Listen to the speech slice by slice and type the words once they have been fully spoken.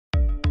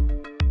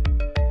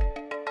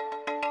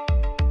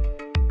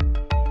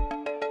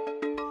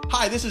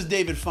Hi, this is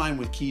David Fine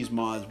with Keys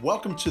Moths.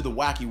 Welcome to the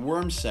Wacky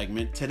Worm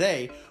segment.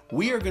 Today,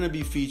 we are going to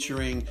be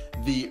featuring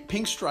the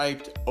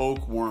Pink-Striped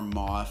Oakworm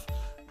Moth,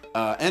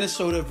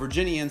 Anisota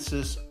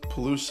virginiensis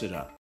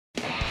pelucida.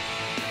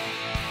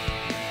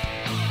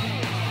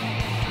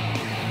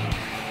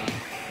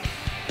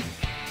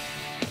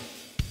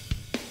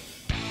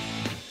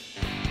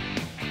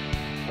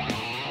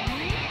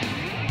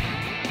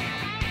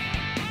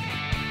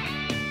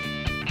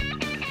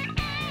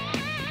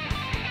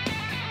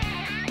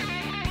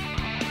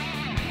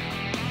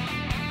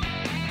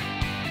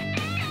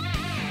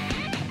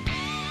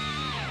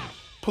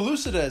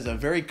 Pelucida is a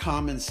very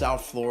common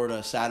South Florida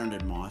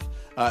Saturnid moth.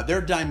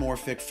 They're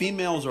dimorphic.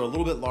 Females are a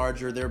little bit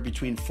larger. They're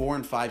between 4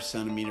 and 5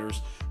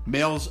 centimeters.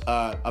 Males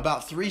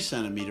about 3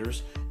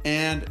 centimeters.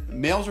 And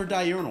males are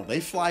diurnal.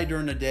 They fly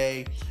during the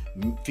day.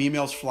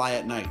 Females fly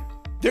at night.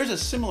 There's a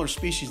similar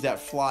species that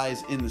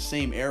flies in the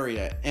same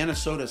area,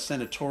 Anisota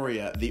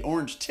senatoria, the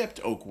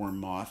orange-tipped oakworm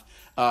moth,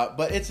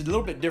 but it's a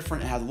little bit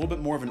different. It has a little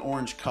bit more of an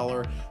orange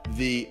color.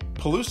 The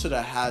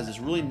pelucida has this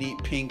really neat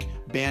pink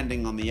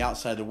banding on the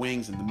outside of the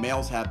wings, and the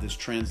males have this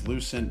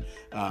translucent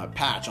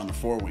patch on the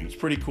forewings.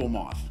 Pretty cool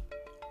moth.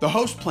 The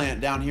host plant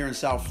down here in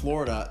South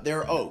Florida,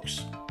 they're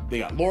oaks. They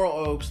got laurel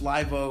oaks,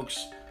 live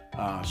oaks,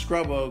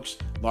 scrub oaks.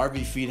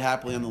 Larvae feed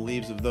happily on the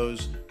leaves of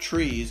those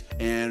trees,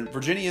 and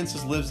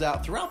virginiensis lives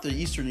out throughout the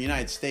eastern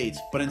United States,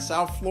 but in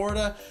South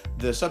Florida,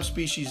 the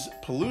subspecies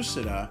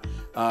pelucida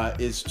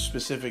is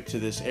specific to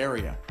this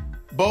area.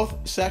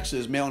 Both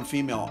sexes, male and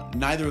female,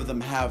 neither of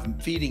them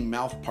have feeding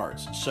mouth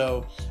parts,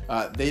 so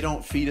they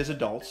don't feed as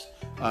adults.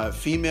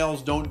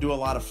 Females don't do a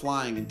lot of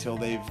flying until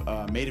they've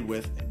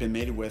been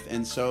mated with,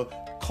 and so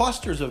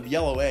clusters of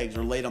yellow eggs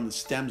are laid on the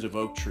stems of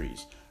oak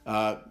trees.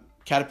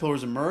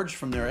 Caterpillars emerge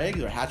from their egg,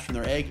 they're hatched from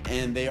their egg,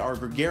 and they are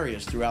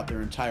gregarious throughout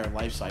their entire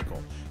life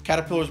cycle.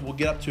 Caterpillars will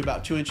get up to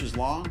about 2 inches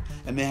long,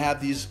 and they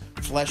have these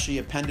fleshy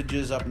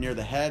appendages up near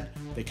the head.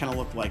 They kind of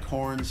look like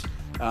horns.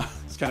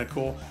 It's kind of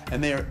cool.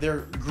 And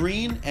they're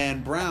green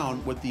and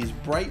brown with these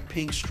bright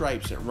pink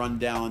stripes that run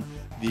down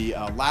the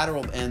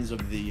lateral ends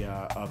of the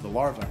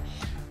larva.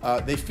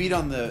 They feed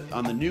on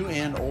the new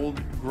and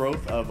old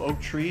growth of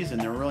oak trees, and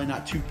they're really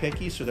not too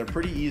picky, so they're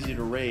pretty easy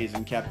to raise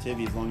in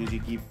captivity as long as you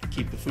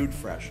keep the food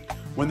fresh.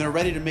 When they're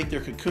ready to make their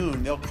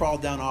cocoon, they'll crawl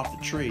down off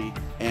the tree,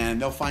 and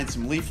they'll find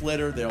some leaf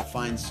litter, they'll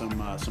find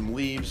some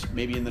leaves,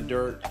 maybe in the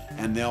dirt,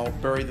 and they'll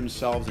bury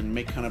themselves and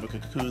make kind of a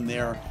cocoon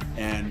there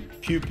and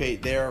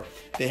pupate there.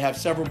 They have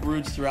several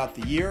broods throughout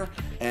the year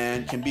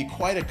and can be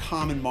quite a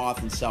common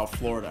moth in South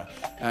Florida.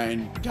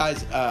 And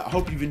guys, I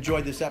hope you've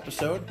enjoyed this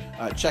episode.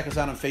 Check us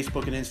out on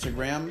Facebook and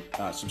Instagram.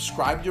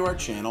 Subscribe to our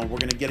channel. We're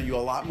going to get you a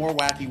lot more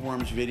Wacky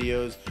Worms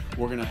videos.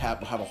 We're going to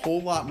have a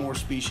whole lot more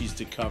species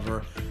to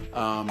cover.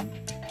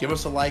 Give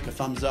us a like, a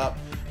thumbs up,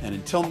 and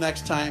until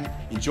next time,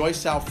 enjoy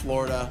South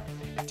Florida.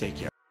 Take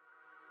care.